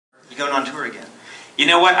going on tour again? You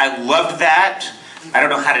know what? I loved that. I don't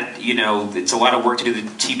know how to, you know, it's a lot of work to do the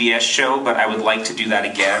TBS show, but I would like to do that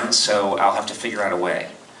again, so I'll have to figure out a way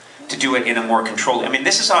to do it in a more controlled... I mean,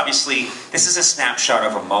 this is obviously, this is a snapshot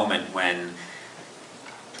of a moment when,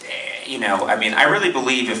 you know, I mean, I really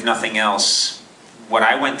believe, if nothing else, what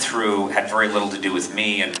I went through had very little to do with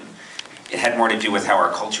me, and it had more to do with how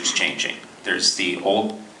our culture's changing. There's the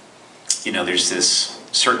old, you know, there's this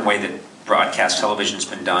certain way that broadcast television's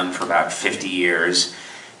been done for about 50 years,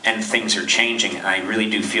 and things are changing, and I really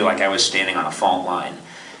do feel like I was standing on a fault line,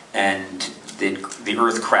 and the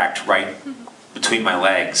earth cracked right between my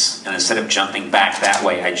legs, and instead of jumping back that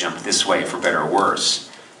way, I jumped this way, for better or worse.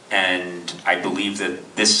 And I believe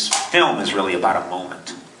that this film is really about a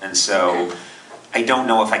moment, and so I don't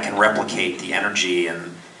know if I can replicate the energy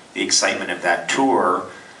and the excitement of that tour.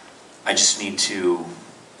 I just need to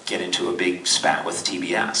get into a big spat with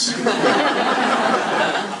TBS.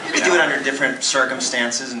 You could do it under different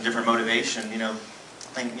circumstances and different motivation. You know,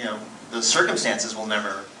 the circumstances will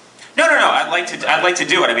never. No. I'd like to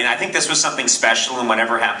do it. I mean, I think this was something special, and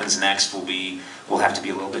whatever happens next will have to be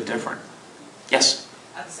a little bit different. Yes.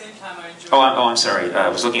 At the same time, I enjoy. Oh, I'm sorry. I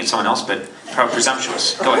was looking at someone else, but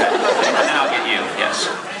presumptuous. Go ahead, and then I'll get you. Yes.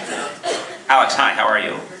 Alex, hi. How are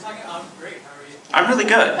you? I'm great. How are you? I'm really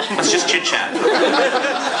good. Let's just chit chat.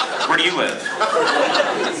 Where do you live?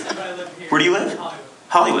 I live here. Where do you live?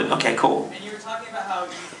 Hollywood. Okay, cool. And you were talking about how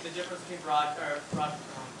the difference between broadcast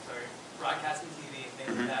and TV and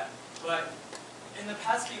things like that. But in the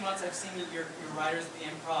past few months, I've seen your writers at the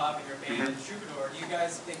Improv and your band at Troubadour. Do you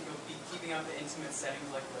guys think you'll be keeping up the intimate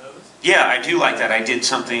settings like those? Yeah, I do like that. I did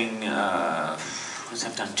something.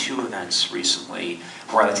 I've done 2 events recently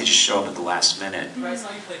where I like to just show up at the last minute. But I saw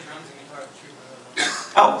you play drums and guitar at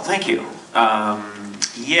Troubadour. Oh, thank you.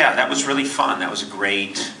 Yeah, that was really fun. That was a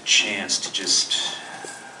great chance to just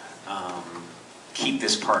keep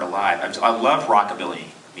this part alive. I love rockabilly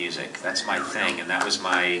music. That's my thing, and that was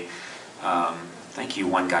my... thank you,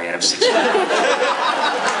 one guy out of 6 million.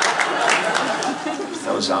 With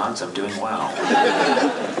those odds, I'm doing well.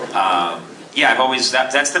 Yeah, I've always,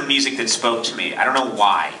 that's the music that spoke to me. I don't know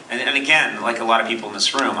why. And again, like a lot of people in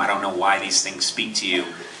this room, I don't know why these things speak to you.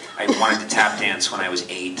 I wanted to tap dance when I was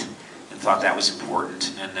 8 and thought that was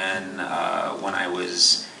important. And then when I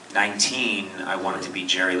was 19, I wanted to be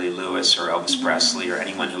Jerry Lee Lewis or Elvis Presley or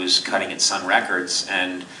anyone who was cutting at Sun Records.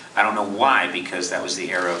 And I don't know why, because that was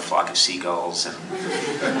the era of Flock of Seagulls and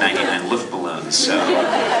 99 Luftballons. So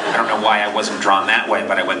I don't know why I wasn't drawn that way,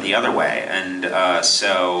 but I went the other way. And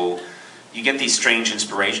so you get these strange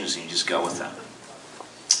inspirations and you just go with them.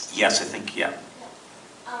 Yes, I think, yeah.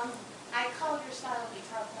 I call your style of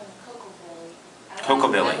guitar playing Cocobilly.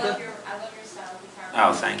 Cocobilly. I love your style of guitar.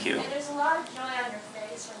 Oh, thank you. And there's a lot of joy on your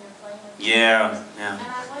face when you're playing with Yeah. And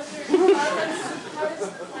I wonder, how does the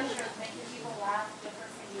pleasure of making people laugh differ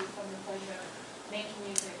for you from the pleasure of making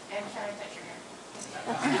music? And can I touch your hair?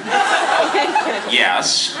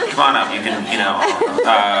 Yes. Come on up. You can, you know,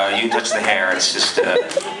 you can touch the hair. It's just,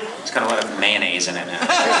 it's got a lot of mayonnaise in it now. Is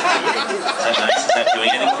that nice? Is that doing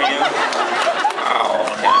anything for you? Oh,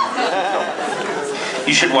 okay.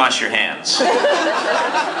 You should wash your hands.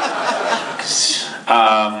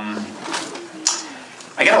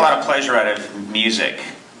 I get a lot of pleasure out of music,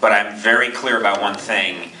 but I'm very clear about one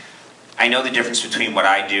thing. I know the difference between what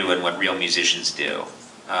I do and what real musicians do.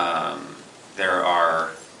 There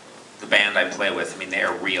are, the band I play with, I mean, they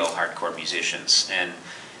are real hardcore musicians, and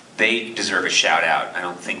they deserve a shout out. I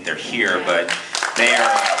don't think they're here, but they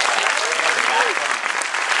are...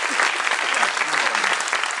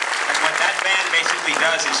 And what that band basically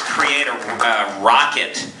does is create a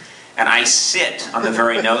rocket, and I sit on the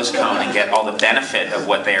very nose cone and get all the benefit of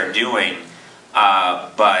what they are doing,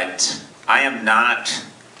 but I am not...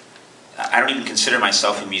 I don't even consider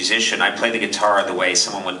myself a musician. I play the guitar the way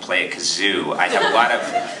someone would play a kazoo. I have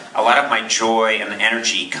a lot of my joy and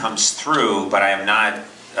energy comes through, but I am not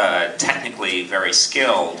technically very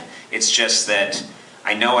skilled. It's just that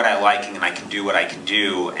I know what I like and I can do what I can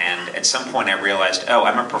do. And at some point I realized, oh,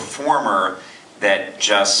 I'm a performer that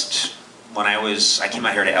just, I came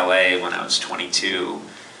out here to LA when I was 22,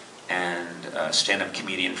 and a stand-up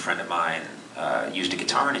comedian friend of mine used a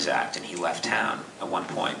guitar in his act, and he left town at one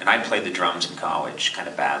point. And I played the drums in college kind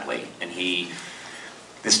of badly, and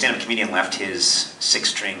this stand-up comedian left his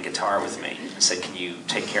 6-string guitar with me and said, can you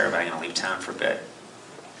take care of it? I'm going to leave town for a bit.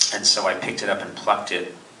 And so I picked it up and plucked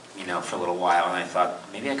it, you know, for a little while, and I thought,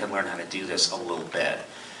 maybe I could learn how to do this a little bit.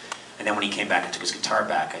 And then when he came back and took his guitar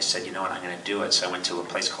back, I said, you know what, I'm going to do it. So I went to a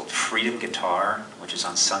place called Freedom Guitar, which is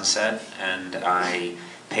on Sunset, and I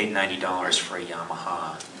paid $90 for a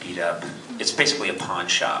Yamaha beat up. It's basically a pawn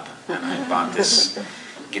shop. And I bought this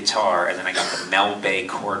guitar, and then I got the Mel Bay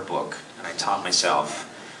chord book, and I taught myself.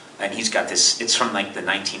 And he's got this, it's from like the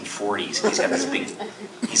 1940s. He's got this big,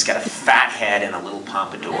 he's got a fat head and a little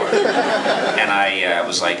pompadour. And I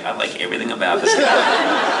was like, I like everything about this guy.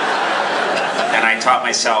 And I taught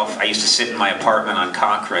myself, I used to sit in my apartment on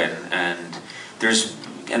Cochrane, and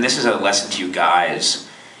this is a lesson to you guys,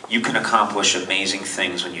 you can accomplish amazing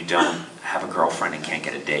things when you don't have a girlfriend and can't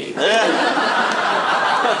get a date.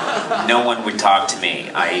 No one would talk to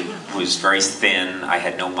me. I was very thin, I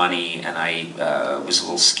had no money, and I was a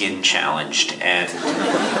little skin challenged. And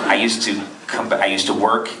I used to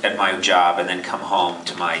work at my job and then come home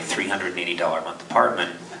to my $380 a month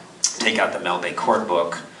apartment, take out the Mel Bay chord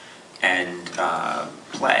book, and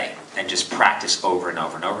play, and just practice over and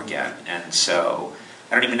over and over again. And so,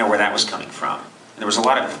 I don't even know where that was coming from. And there was a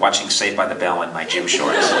lot of watching Saved by the Bell in my gym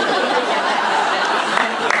shorts.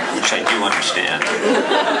 Which I do understand.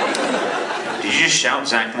 Did you just shout,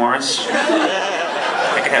 Zach Morris?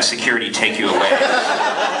 I could have security take you away.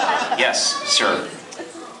 Yes, sir.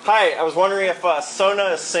 Hi, I was wondering if Sona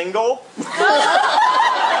is single? Sona,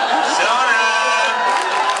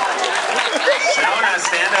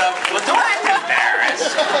 stand up. Well, don't act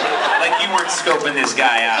embarrassed. Like you weren't scoping this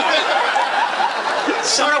guy out.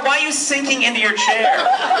 Sona, why are you sinking into your chair?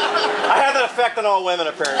 I have that effect on all women,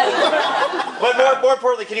 apparently. But more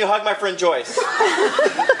importantly, can you hug my friend Joyce?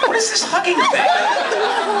 What is this hugging thing?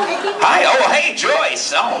 Hi, oh, hey,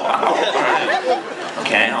 Joyce. Oh, wow.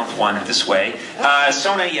 Okay, I'll wander this way.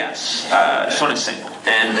 Sona, yes. Sona's single.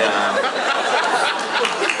 And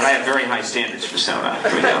but I have very high standards for Sona.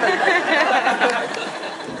 Here we go.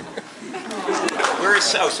 Where is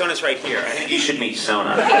Sona's right here. I think you should meet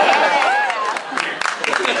Sona.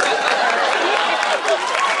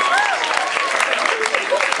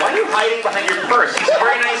 Why are you hiding behind your purse? He's a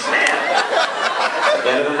very nice man.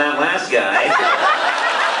 Better than that last guy.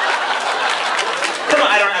 Come on,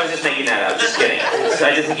 I was just making that up. Just kidding. So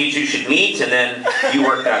I just think you two should meet, and then you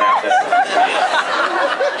work that out. That's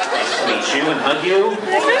nice to meet you and hug you.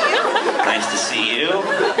 Nice to see you.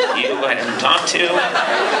 You go ahead and talk to.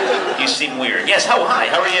 You seem weird. Yes, hi,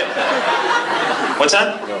 how are you? What's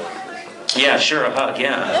that? Yeah, sure, a hug,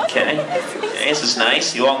 yeah, okay. This is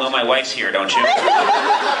nice. You all know my wife's here, don't you? Okay,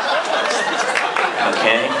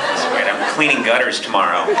 that's great. I'm cleaning gutters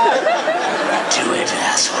tomorrow. Do it,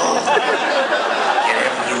 asshole. Get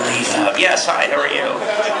every leaf out. Yes, hi, how are you?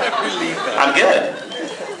 I'm good.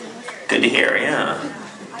 Good to hear, yeah.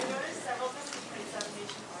 I noticed several of us played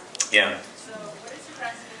Salvation Army. Yeah. So what is your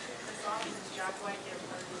fascination with the song? Does Jack White get a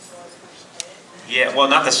part of the solo as much as it? Yeah, well,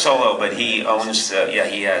 not the solo, but he owns the,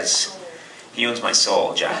 he owns my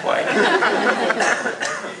soul, Jack White.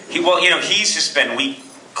 He's just been, we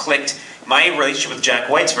clicked, my relationship with Jack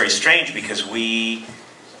White's very strange because the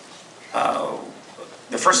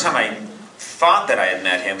first time I thought that I had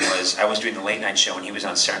met him was, I was doing the late night show and he was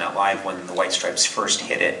on Saturday Night Live when the White Stripes first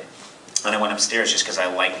hit it. And I went upstairs just because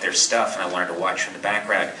I liked their stuff and I wanted to watch from the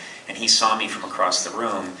background. And he saw me from across the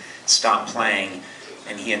room, stopped playing,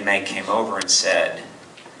 and he and Meg came over and said,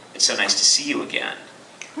 "It's so nice to see you again."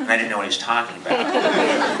 And I didn't know what he was talking about.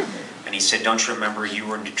 And he said, "Don't you remember you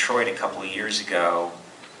were in Detroit a couple of years ago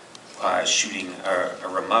shooting a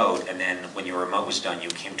remote, and then when your remote was done, you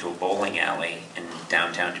came to a bowling alley in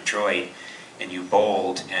downtown Detroit, and you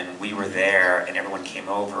bowled, and we were there, and everyone came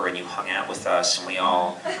over, and you hung out with us, and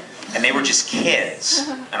and they were just kids,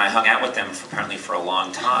 and I hung out with them apparently for a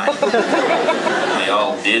long time. And we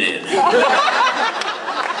all did it."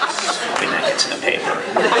 Hoping that gets in the paper.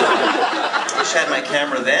 I wish I had my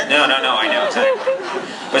camera then. No, I know exactly.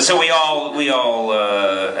 But so we all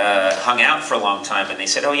hung out for a long time, and they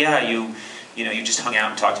said, "Oh yeah, you just hung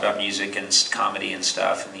out and talked about music and comedy and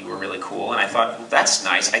stuff, and you were really cool." And I thought, well, that's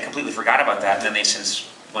nice. I completely forgot about that. And then they since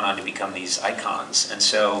went on to become these icons. And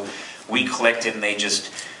so we clicked, and they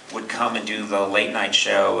just would come and do the late night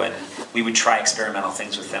show, and we would try experimental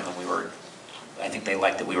things with them, and I think they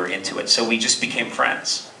liked that we were into it. So we just became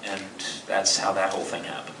friends, and that's how that whole thing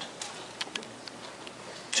happened.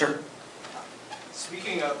 Sure.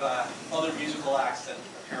 Speaking of other musical acts that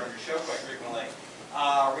appear on your show quite frequently,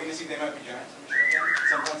 are we going to see They Might Be Giants on the show again at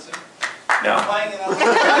some point soon? No. Playing in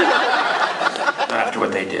Not after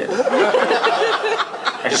what they did.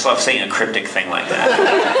 I just love saying a cryptic thing like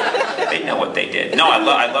that. They know what they did. No, I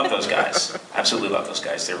love those guys. Absolutely love those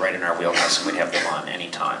guys. They're right in our wheelhouse, and we'd have them on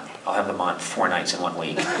anytime. I'll have them on 4 nights in 1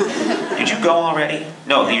 week. Did you go already?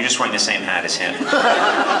 No, you're just wearing the same hat as him.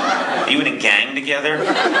 Are you in a gang together?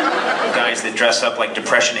 Guys that dress up like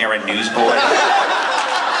Depression-era newsboys?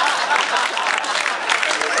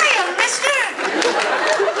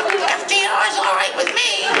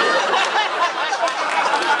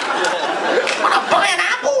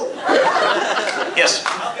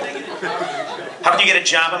 you get a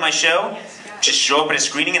job on my show? Just show up at a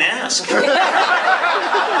screening and ask. We're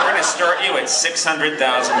going to start you at $600,000 with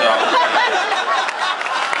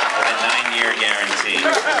a 9-year guarantee.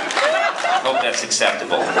 I hope that's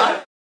acceptable.